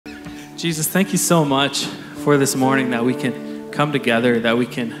Jesus, thank you so much for this morning that we can come together, that we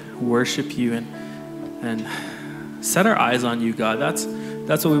can worship you and set our eyes on you, God. That's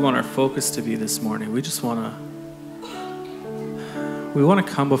what we want our focus to be this morning. We just want to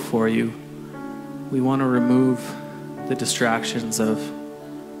come before you. We want to remove the distractions of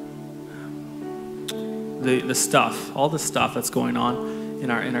the stuff, all the stuff that's going on in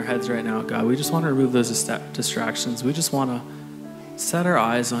our heads right now, God. We just want to remove those distractions. We just want to set our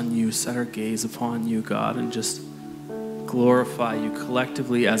eyes on you, set our gaze upon you, God, and just glorify you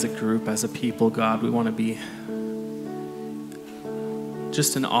collectively as a group, as a people, God. We want to be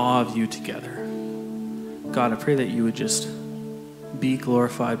just in awe of you together. God, I pray that you would just be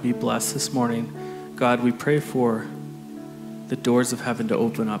glorified, be blessed this morning. God, we pray for the doors of heaven to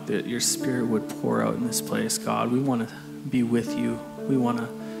open up, that your spirit would pour out in this place, God. We want to be with you. We want to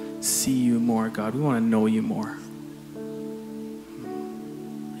see you more, God. We want to know you more.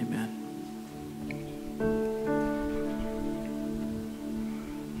 Amen.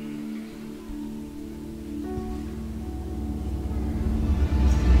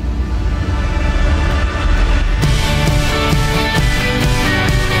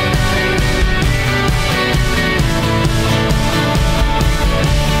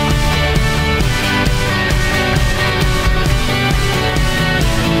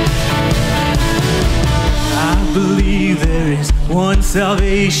 One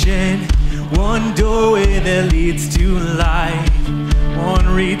salvation, one doorway that leads to life,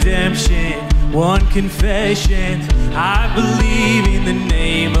 one redemption, one confession. I believe in the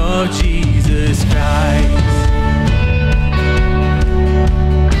name of Jesus Christ.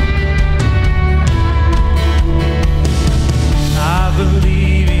 I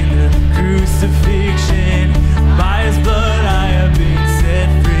believe in the crucifixion. By his blood I have been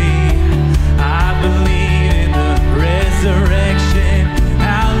set free. I believe in the resurrection.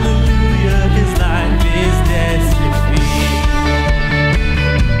 Hallelujah, his life is destiny.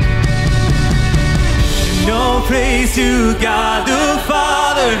 And all praise to God the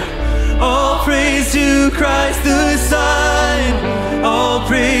Father, all praise to Christ the Son, all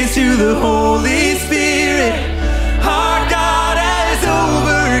praise to the Holy Spirit. Our God has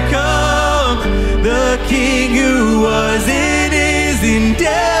overcome. The King who was and is and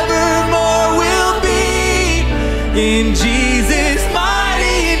evermore will be. In Jesus'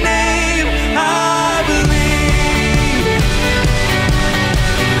 mighty name, I believe.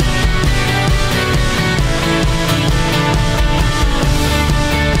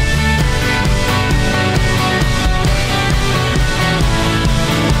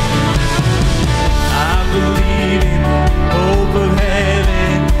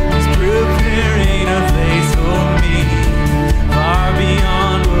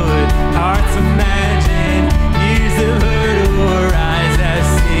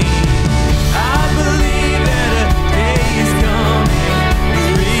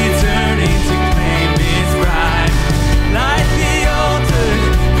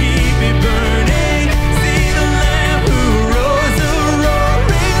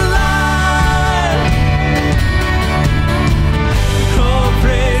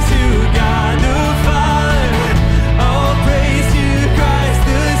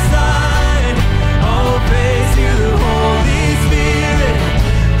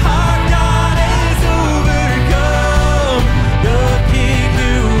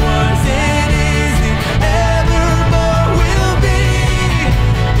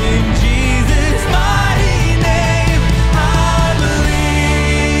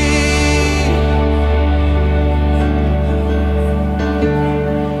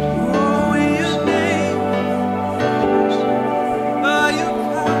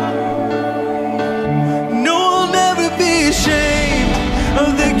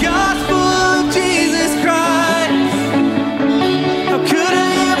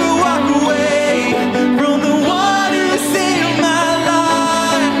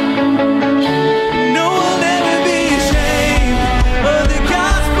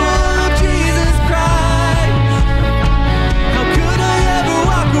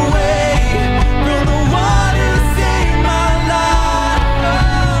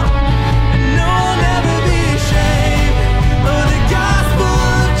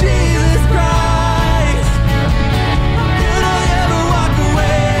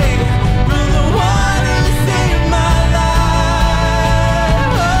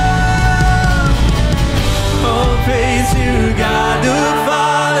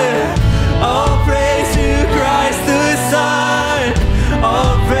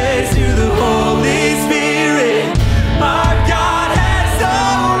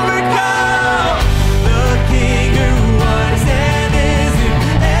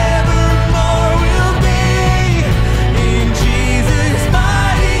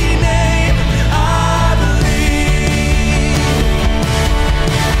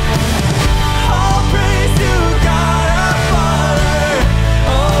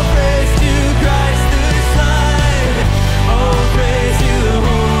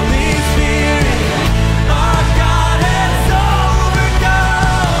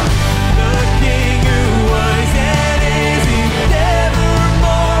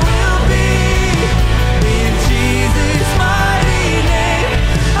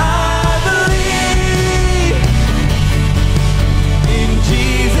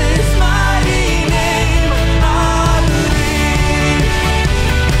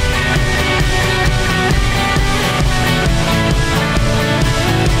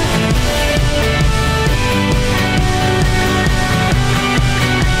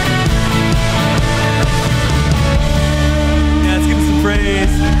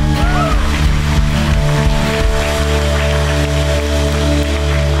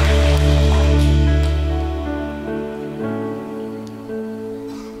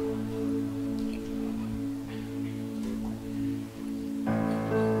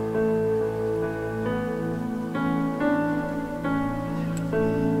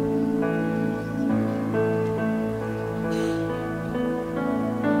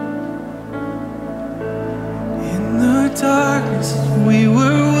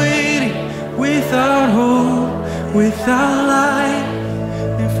 without light,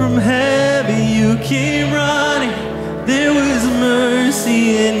 and from heaven you came running. There was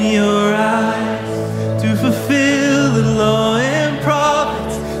mercy in your eyes to fulfill the law and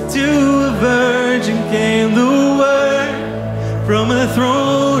prophets. To a virgin came the word, from a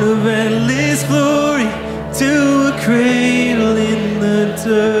throne of endless glory to a cradle in the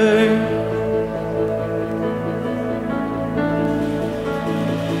dirt.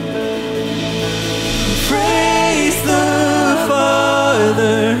 Praise the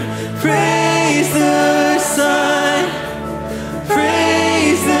Father, praise the Son,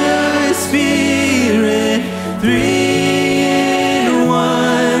 praise the Spirit, three in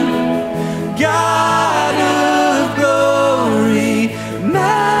one. God of glory,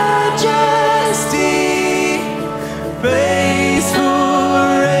 majesty, praise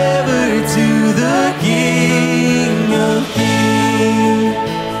forever to the King of Kings.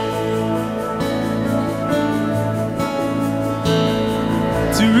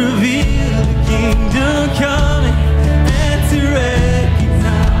 To reveal the kingdom coming and to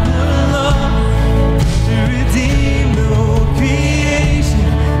recognize the love, to redeem the whole creation.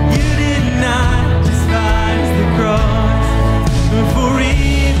 You did not despise the cross, for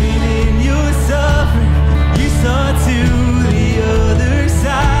even in your suffering you saw to the other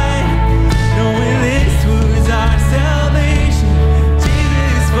side, knowing this was our salvation.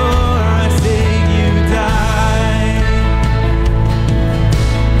 Jesus, for our sake you died.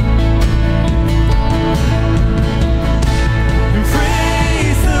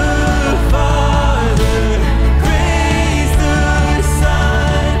 Praise the Father, praise the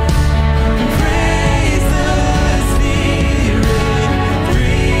Son, praise the Spirit,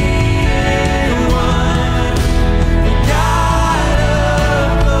 three in one. God of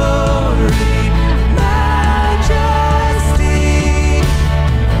glory, majesty,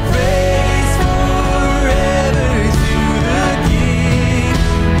 praise forever to the King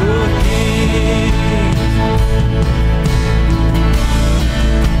of Kings.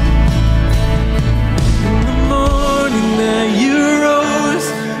 In the morning that you rose,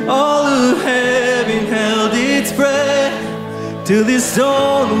 all of heaven held its breath, till this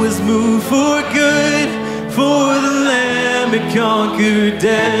stone was moved for good, for the Lamb had conquered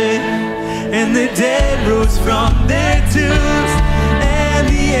death. And the dead rose from their tombs, and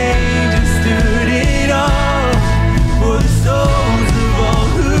the angels stood in awe, for the souls of all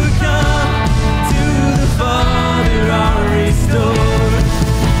who come to the Father are restored.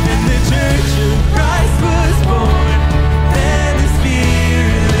 And the Church of Christ was born, and the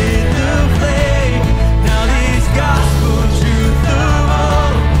Spirit lit the flame. Now this gospel truth of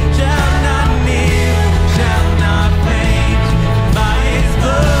all shall not kneel, shall not faint. By His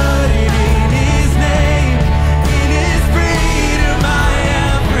blood and in His name, in His freedom I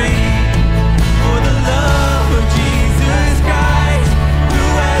am free. For the love of Jesus Christ, who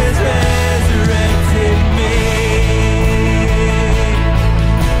has resurrected me.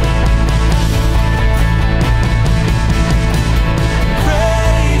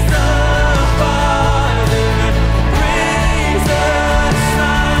 Praise the Father, praise the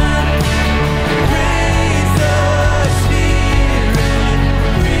Son, praise the Spirit,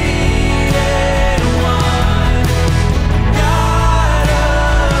 three in one. God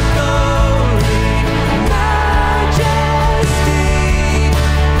of glory, majesty,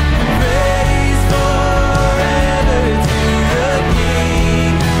 praise forever to the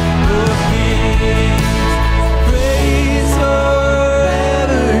King of Kings. Praise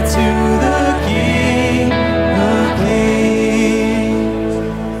forever to the King of Kings.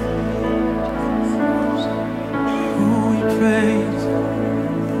 Who we praise,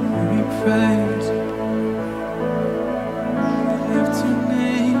 we praise. Lift your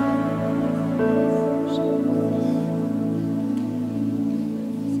name.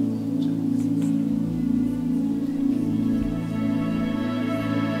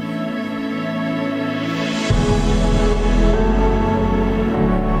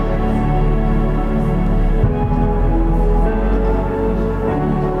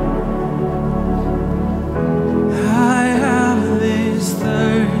 I have this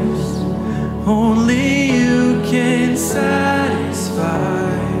thirst, only you can satisfy.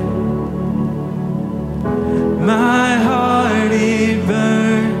 My heart it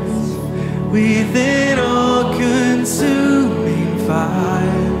burns within all-consuming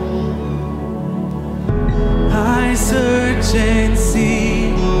fire. I search and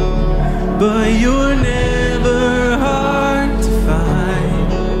seek, but you're never hard to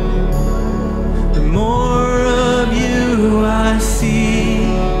find. The more of you I see,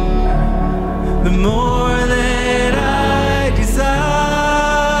 the more that I desire.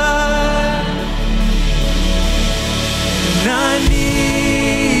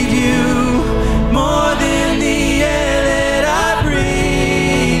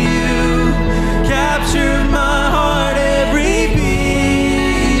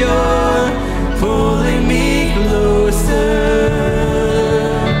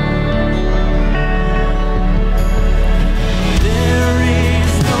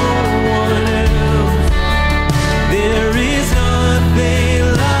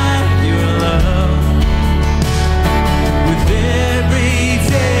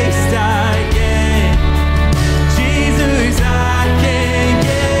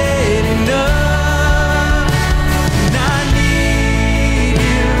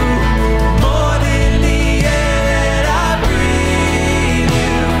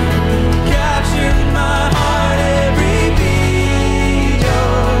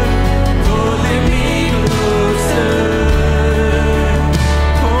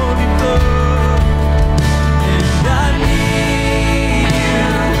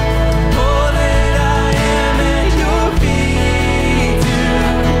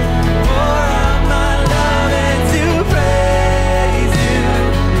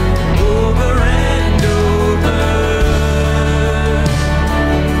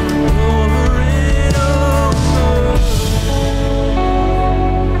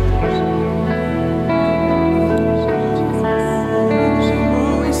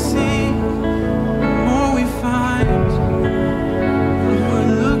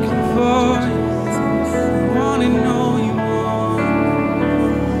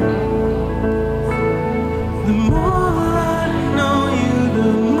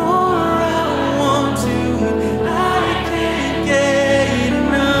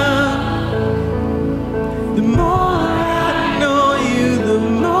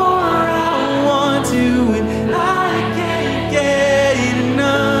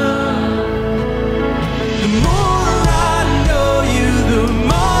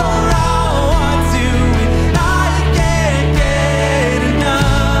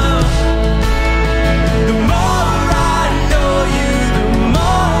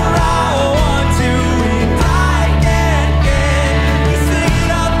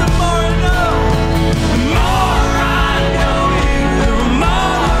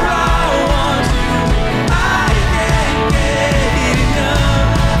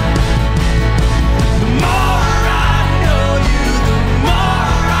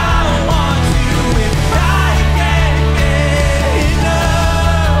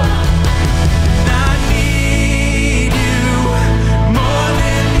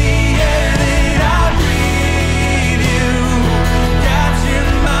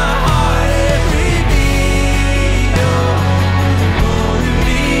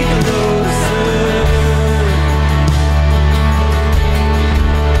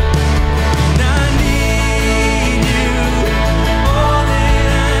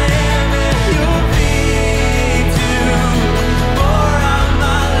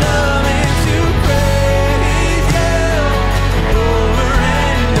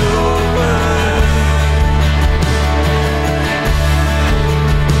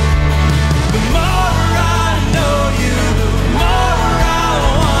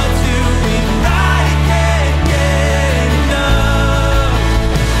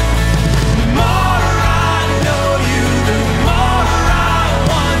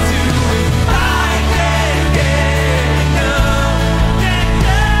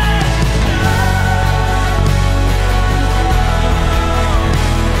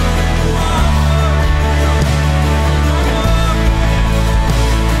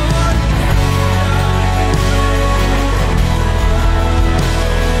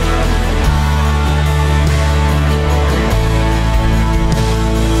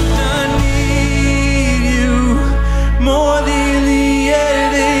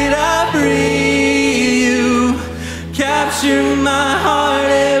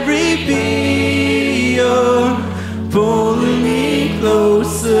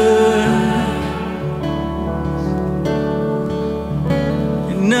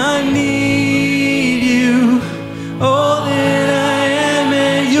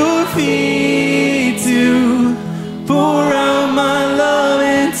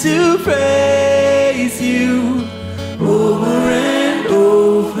 to praise you over and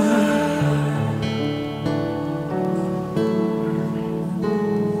over.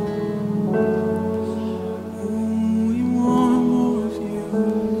 We want more of you.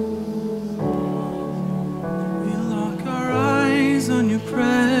 We lock our eyes on your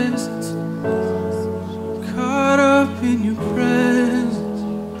presence, caught up in your presence.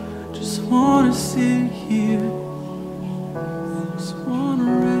 Just wanna sit here, just wanna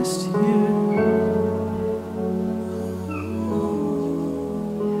rest here.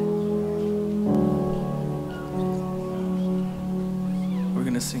 We're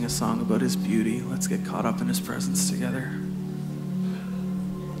going to sing a song about his beauty. Let's get caught up in his presence together.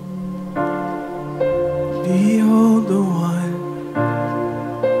 Behold the one,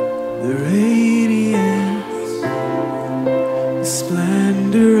 the radiance, the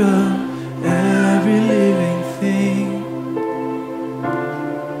splendor of every living thing.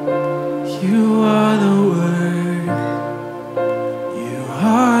 You are the Word, you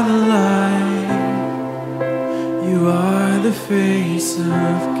are the light, you are the face of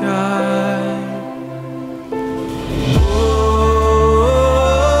God.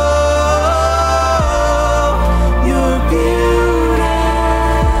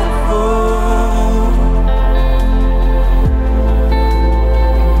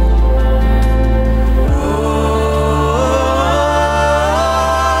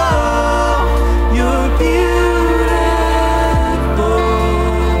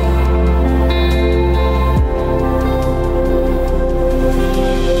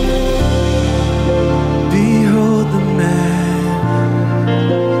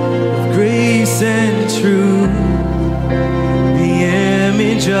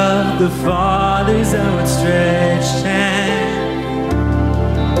 Of the Father's outstretched hand,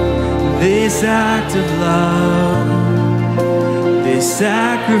 this act of love, this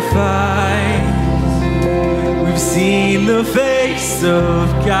sacrifice, we've seen the face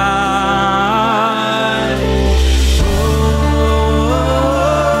of God.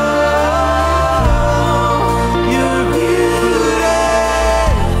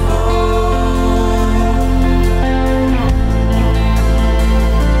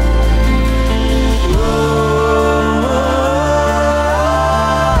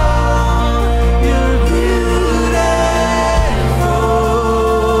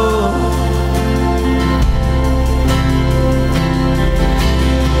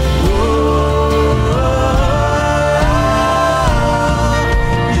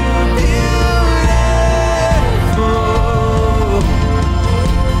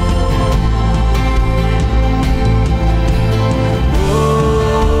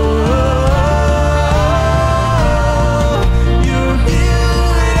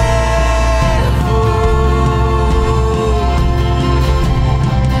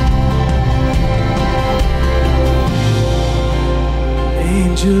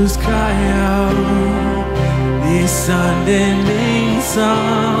 Angels cry out this unending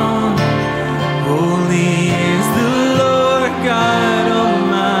song. Holy is the Lord God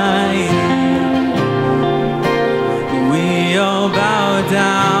Almighty. We all bow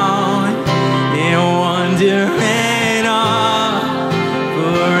down in wonder and awe.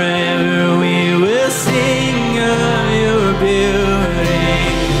 Forever we will sing of your beauty.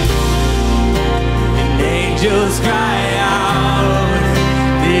 And angels cry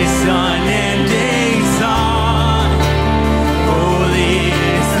this unending song. Holy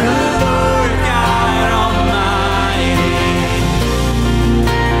is the Lord God Almighty.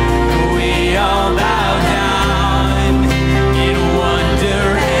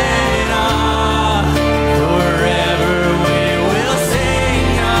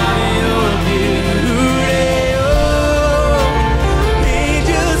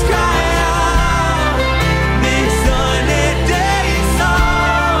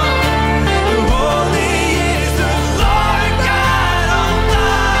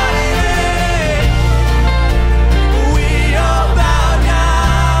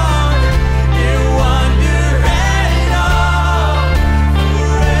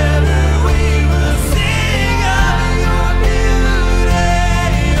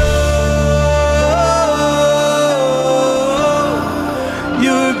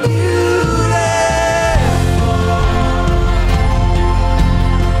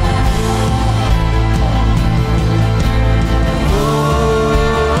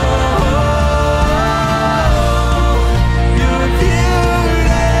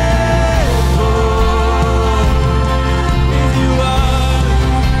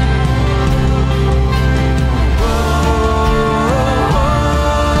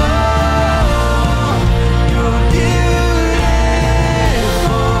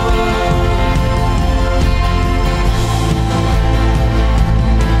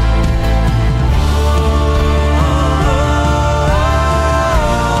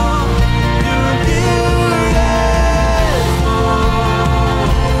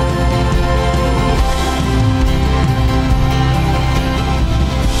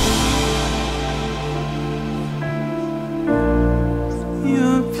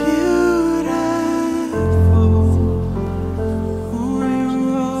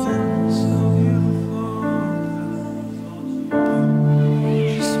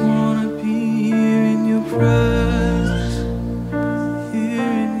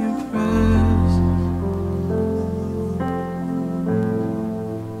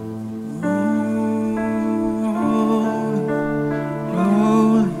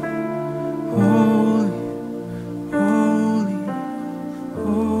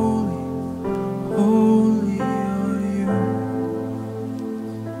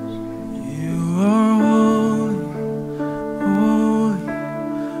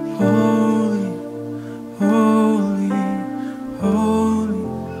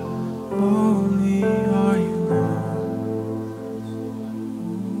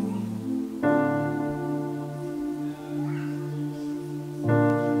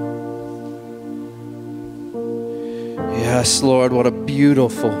 Yes, Lord, what a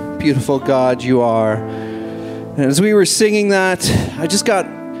beautiful, beautiful God you are. And as we were singing that, I just got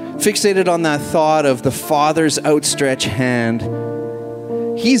fixated on that thought of the Father's outstretched hand.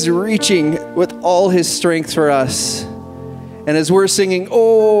 He's reaching with all his strength for us. And as we're singing,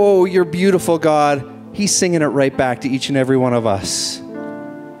 oh, you're beautiful, God, he's singing it right back to each and every one of us.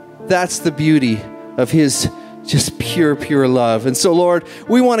 That's the beauty of his just pure, pure love. And so, Lord,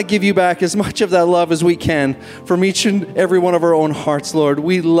 we want to give you back as much of that love as we can from each and every one of our own hearts, Lord.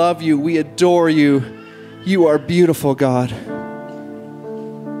 We love you. We adore you. You are beautiful, God.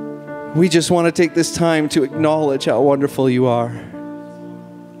 We just want to take this time to acknowledge how wonderful you are.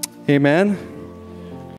 Amen.